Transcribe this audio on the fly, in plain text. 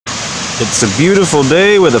It's a beautiful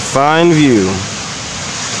day with a fine view.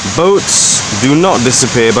 Boats do not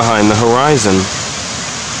disappear behind the horizon.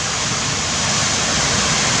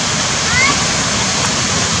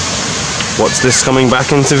 What's this coming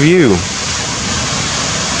back into view?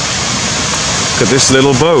 Look at this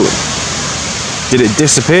little boat. Did it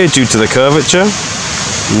disappear due to the curvature?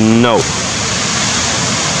 No.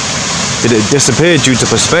 Did it disappear due to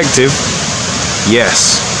perspective?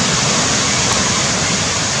 Yes.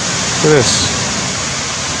 Look at this.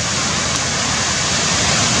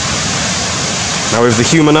 Now with the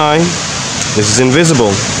human eye, this is invisible.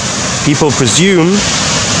 People presume,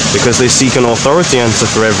 because they seek an authority answer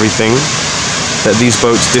for everything, that these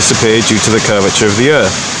boats disappear due to the curvature of the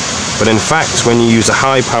Earth. But in fact, when you use a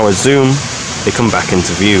high-powered zoom, they come back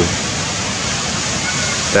into view.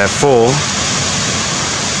 Therefore,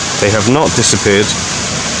 they have not disappeared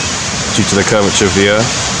due to the curvature of the Earth,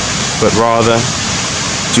 but rather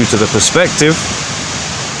due to the perspective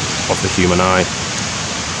of the human eye.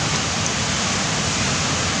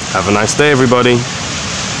 Have a nice day, everybody.